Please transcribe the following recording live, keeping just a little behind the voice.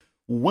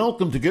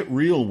Welcome to Get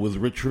Real with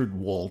Richard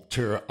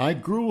Walter. I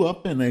grew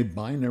up in a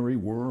binary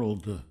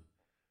world.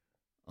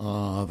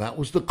 That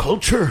was the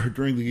culture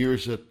during the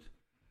years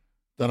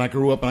that I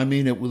grew up. I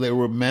mean, they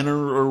were men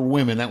or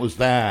women. That was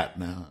that.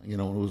 Now,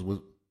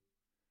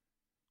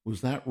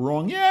 was that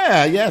wrong?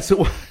 Yes,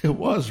 it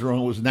was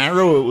wrong. It was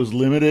narrow. It was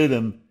limited,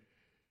 and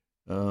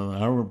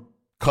our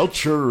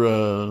culture,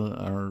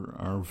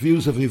 our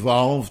views have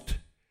evolved.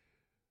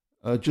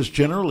 Just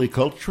generally,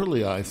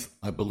 culturally, I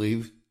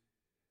believe.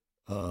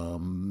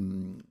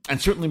 And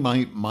certainly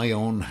my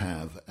own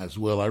have as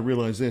well. I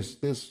realize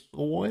there's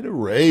a wide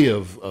array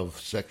of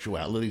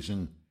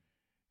sexualities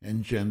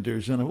and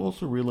genders, and I've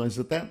also realized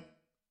that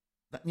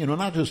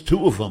not just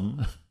two of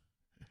them,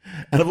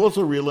 and I've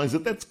also realized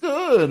that that's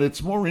good.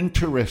 It's more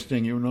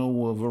interesting,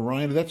 a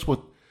variety. That's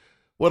what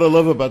I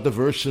love about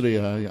diversity.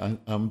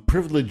 I'm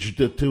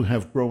privileged to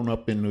have grown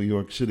up in New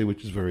York City,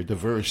 which is very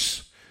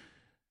diverse.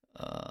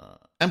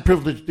 I'm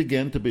privileged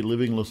again to be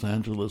living in Los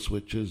Angeles,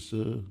 which is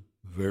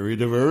very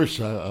diverse.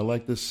 I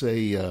like to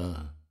say,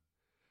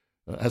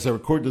 as I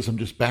record this, I'm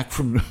just back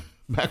from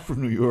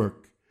New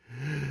York.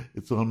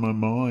 It's on my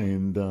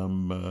mind.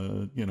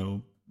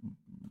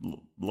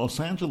 Los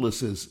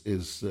Angeles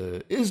is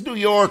New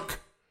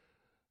York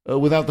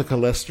without the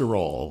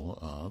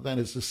cholesterol. That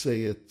is to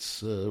say,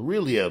 it's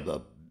really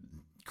a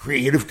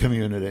creative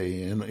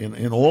community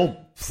in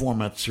all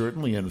formats,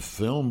 certainly in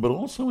film, but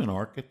also in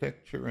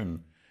architecture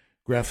and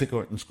graphic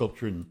art and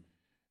sculpture and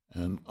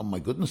oh my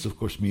goodness, of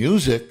course,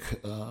 music,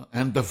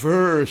 and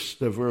diverse,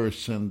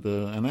 and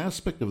an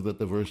aspect of that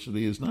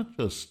diversity is not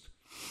just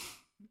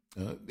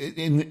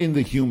in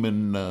the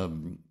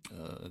human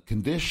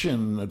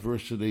condition.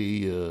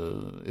 Adversity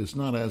is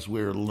not, as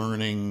we're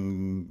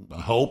learning,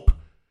 hope,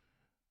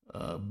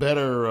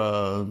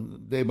 better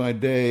day by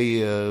day.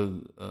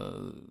 It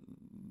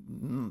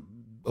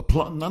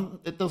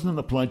doesn't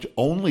apply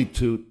only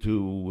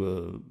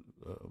to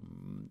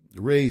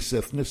race,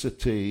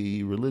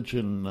 ethnicity,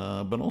 religion,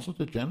 but also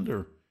to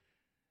gender,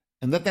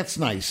 and that's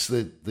nice.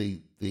 The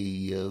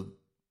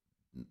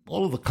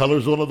all of the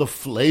colors, all of the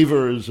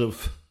flavors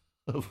of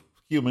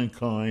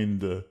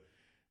humankind.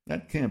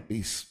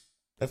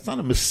 That's not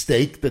a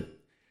mistake that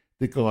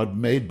God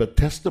made, but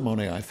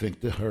testimony, I think,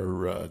 to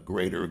her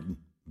greater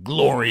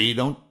glory.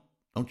 Don't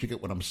you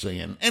get what I'm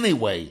saying?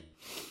 Anyway,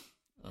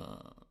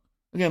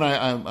 again,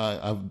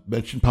 I've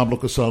mentioned Pablo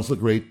Casals, the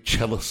great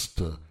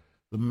cellist.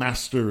 The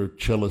master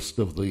cellist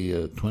of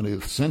the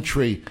 20th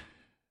century,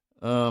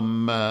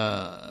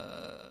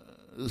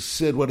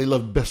 said what he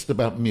loved best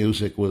about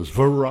music was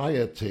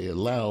variety,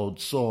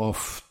 loud,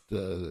 soft,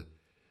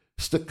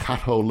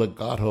 staccato,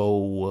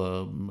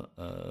 legato,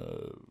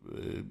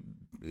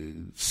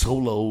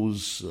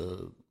 solos,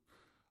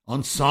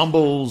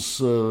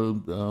 ensembles,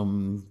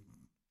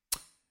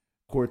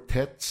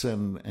 quartets,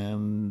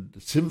 and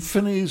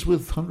symphonies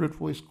with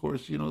 100-voice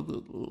chorus. A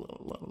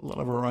lot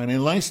of variety.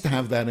 And nice to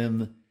have that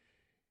in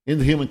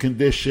the human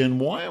condition.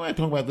 Why am I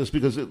talking about this?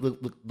 Because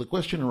the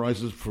question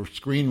arises for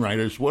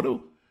screenwriters. What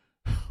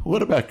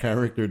about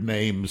character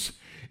names?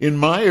 In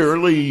my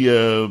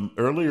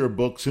earlier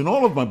books, in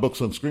all of my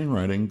books on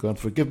screenwriting, God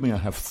forgive me, I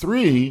have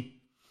 3.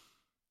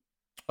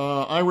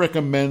 I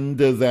recommend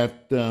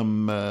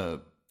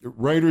that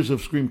writers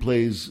of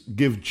screenplays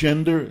give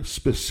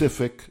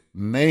gender-specific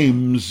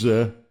names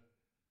to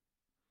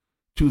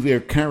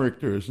their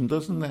characters. And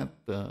doesn't that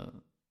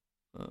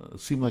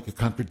seem like a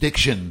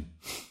contradiction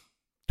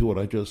to what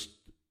I just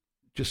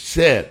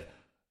said?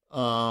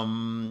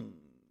 The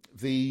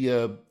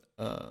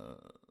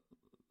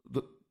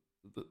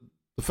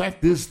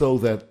fact is, though,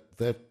 that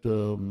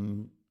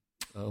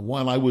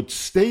while I would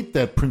state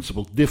that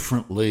principle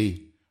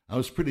differently, I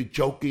was pretty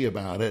jokey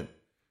about it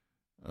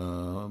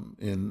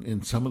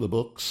in some of the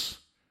books,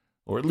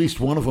 or at least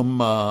one of them.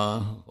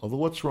 Although,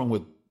 what's wrong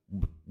with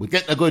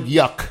getting a good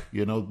yuck?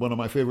 One of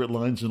my favorite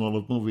lines in all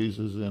of movies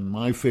is in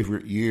My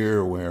Favorite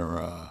Year,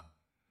 where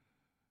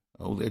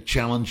they're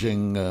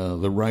challenging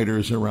the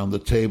writers around the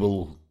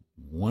table.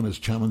 One is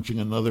challenging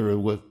another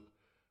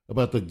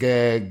about the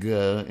gag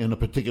in a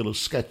particular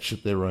sketch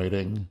that they're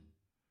writing.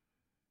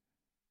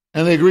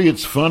 And they agree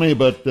it's funny,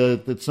 but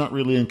it's not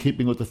really in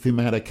keeping with the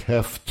thematic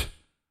heft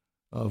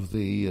of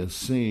the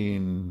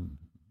scene,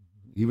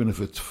 even if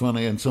it's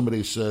funny. And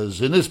somebody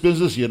says, in this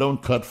business, you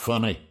don't cut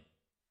funny.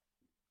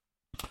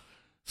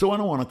 So I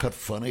don't want to cut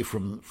funny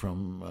from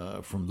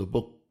the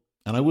book.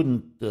 And I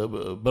wouldn't,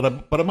 but I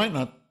might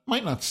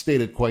not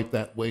state it quite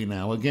that way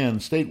now. Again,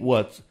 state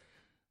what?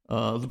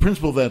 The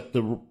principle that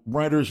the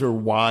writers are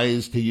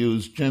wise to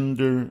use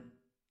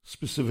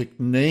gender-specific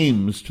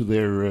names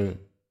to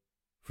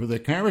for their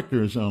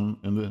characters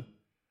in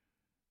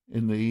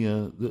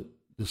the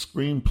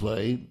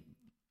screenplay.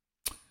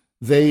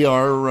 They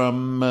are,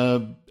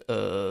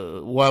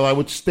 while I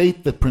would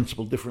state the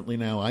principle differently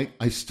now,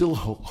 I still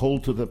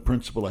hold to the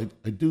principle. I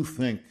do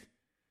think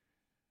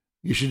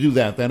you should do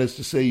that. That is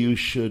to say, you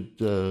should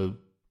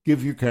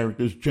give your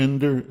characters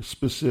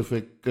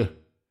gender-specific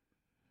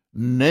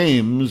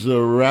names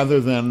rather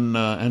than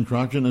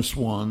androgynous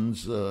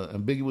ones,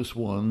 ambiguous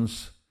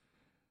ones.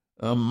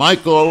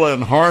 Michael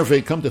and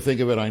Harvey. Come to think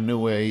of it, I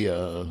knew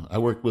I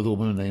worked with a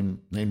woman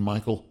named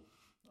Michael.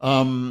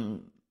 I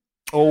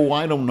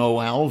don't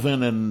know,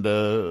 Alvin and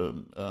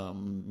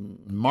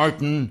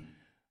Martin.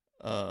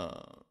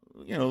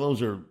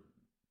 Those are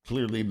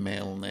clearly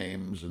male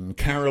names, and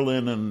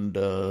Carolyn and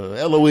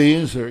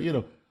Eloise,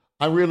 or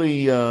I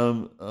really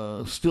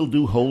still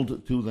do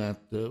hold to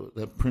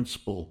that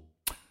principle.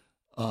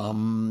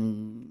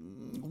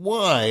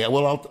 Why?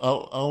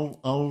 Well,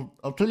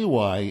 I'll tell you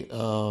why.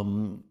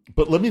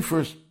 But let me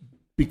first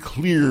be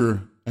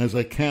clear as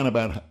I can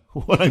about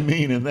what I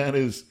mean, and that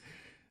is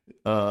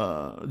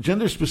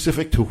gender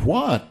specific to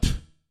what?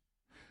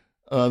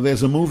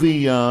 There's a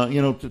movie,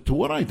 to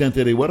what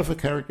identity? What if a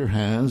character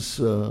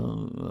has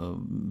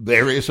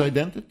various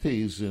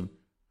identities? And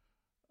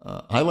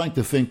I like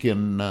to think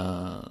in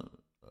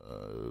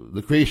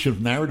the creation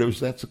of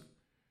narratives, that's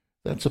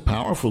a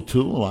powerful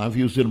tool. I've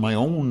used it in my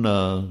own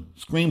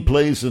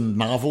screenplays and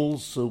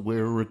novels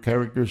where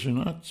characters are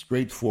not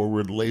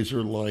straightforward,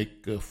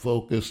 laser-like,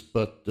 focused,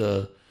 but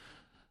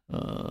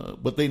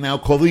what they now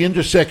call the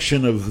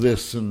intersection of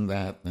this and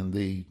that, and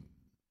the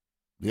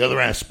other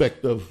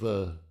aspect of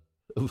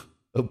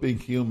being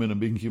human and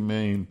being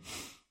humane.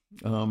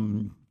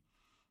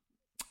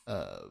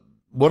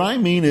 What I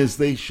mean is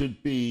they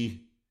should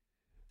be.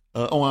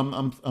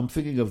 I'm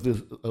thinking of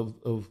this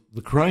of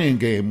the Crying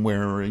Game,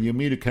 where you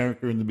meet a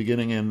character in the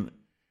beginning and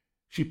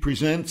she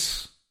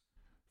presents.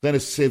 That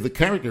is to say, the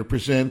character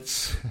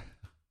presents.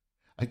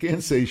 I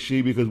can't say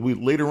she because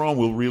later on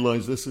we'll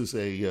realize this is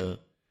a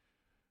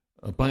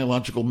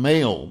biological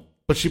male,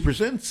 but she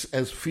presents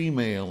as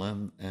female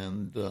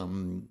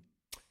and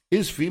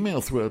is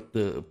female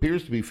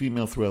appears to be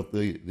female throughout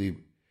the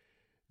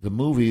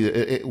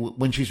movie.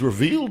 When she's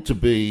revealed to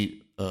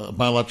be a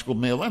biological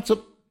male, that's a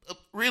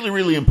really,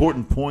 really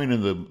important point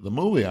in the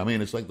movie. I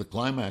mean, it's like the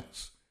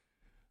climax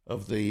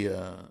of the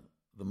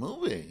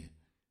movie,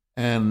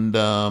 and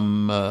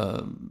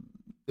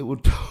it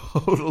would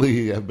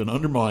totally have been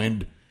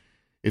undermined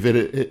if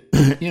if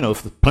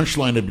the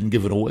punchline had been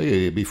given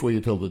away before you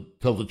tell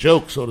the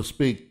joke, so to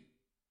speak.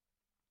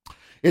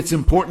 It's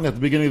important at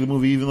the beginning of the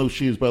movie, even though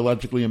she is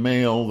biologically a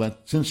male,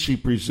 that since she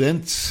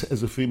presents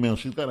as a female,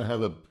 she's got to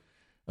have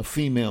a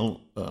female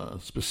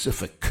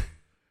specific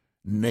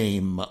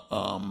name.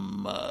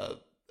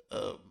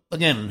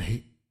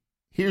 Again,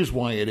 here's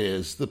why it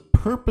is. The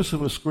purpose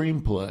of a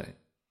screenplay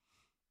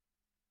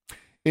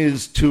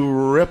is to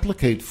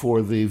replicate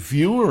for the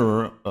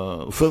viewer,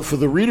 for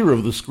the reader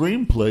of the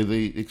screenplay,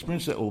 the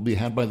experience that will be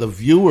had by the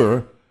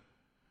viewer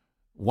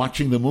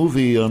watching the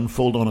movie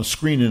unfold on a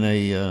screen in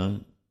a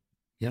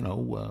in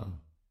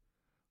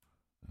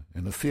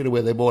a theater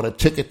where they bought a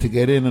ticket to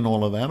get in and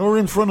all of that, or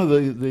in front of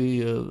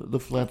the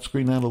flat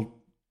screen. That'll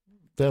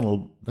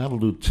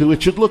do too.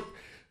 It should look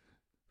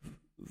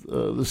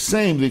the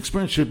same. The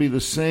experience should be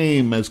the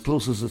same, as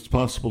close as it's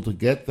possible to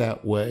get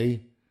that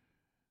way.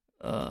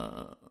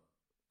 The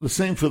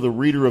same for the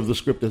reader of the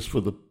script as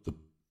for the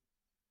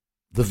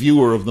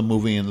viewer of the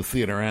movie in the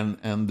theater,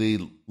 and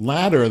the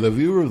latter, the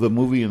viewer of the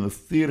movie in the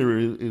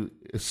theater,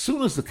 as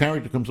soon as the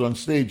character comes on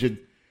stage,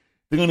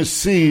 they're going to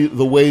see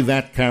the way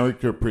that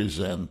character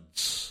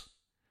presents,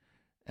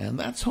 and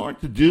that's hard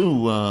to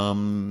do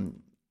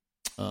on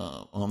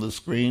the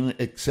screen,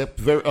 except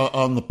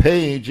on the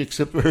page,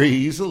 except very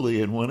easily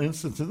in one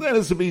instance, and that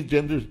is to be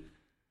gender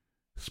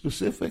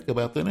specific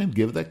about the name.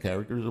 Give that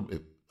character,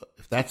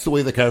 if that's the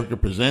way the character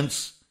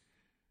presents,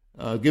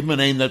 give him a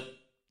name that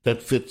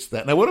fits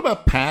that. Now, what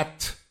about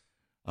Pat?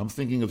 I'm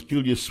thinking of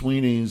Julia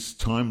Sweeney's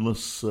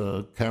timeless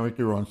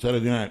character on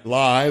Saturday Night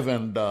Live,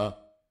 and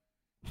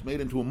it's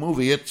made into a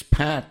movie. It's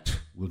Pat.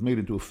 It was made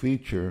into a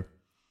feature.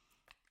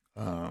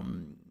 I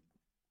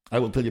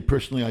will tell you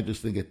personally, I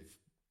just think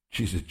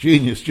she's a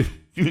genius,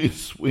 Julia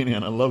Sweeney,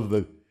 and I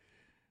love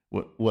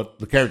what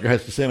the character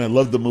has to say, and I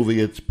love the movie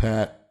It's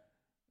Pat.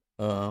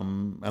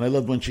 And I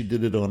loved when she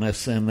did it on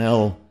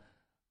SNL.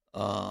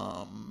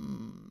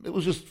 It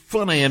was just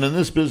funny, and in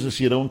this business,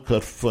 you don't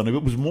cut funny.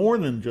 It was more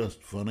than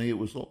just funny. It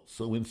was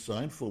also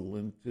insightful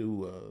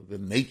into the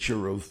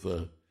nature of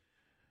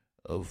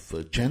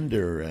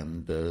gender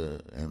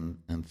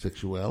and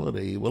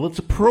sexuality. Well, it's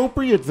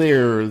appropriate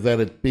there that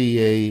it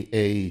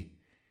be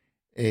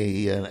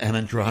an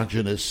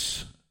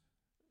androgynous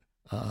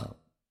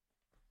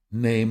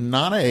name,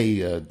 not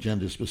a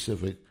gender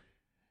specific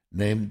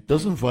name.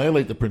 Doesn't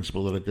violate the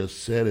principle that I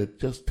just said. It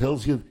just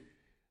tells you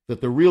that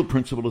the real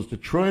principle is to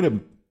try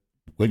to,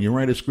 when you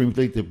write a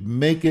screenplay, to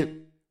make it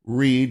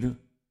read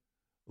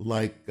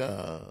like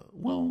the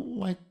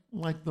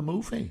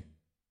movie.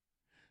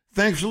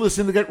 Thanks for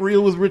listening to Get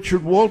Real with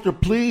Richard Walter.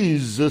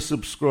 Please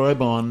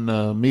subscribe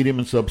on Medium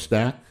and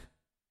Substack.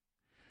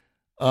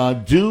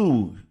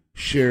 Do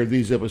share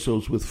these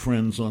episodes with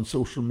friends on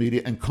social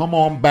media, and come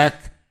on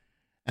back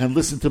and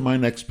listen to my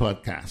next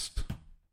podcast.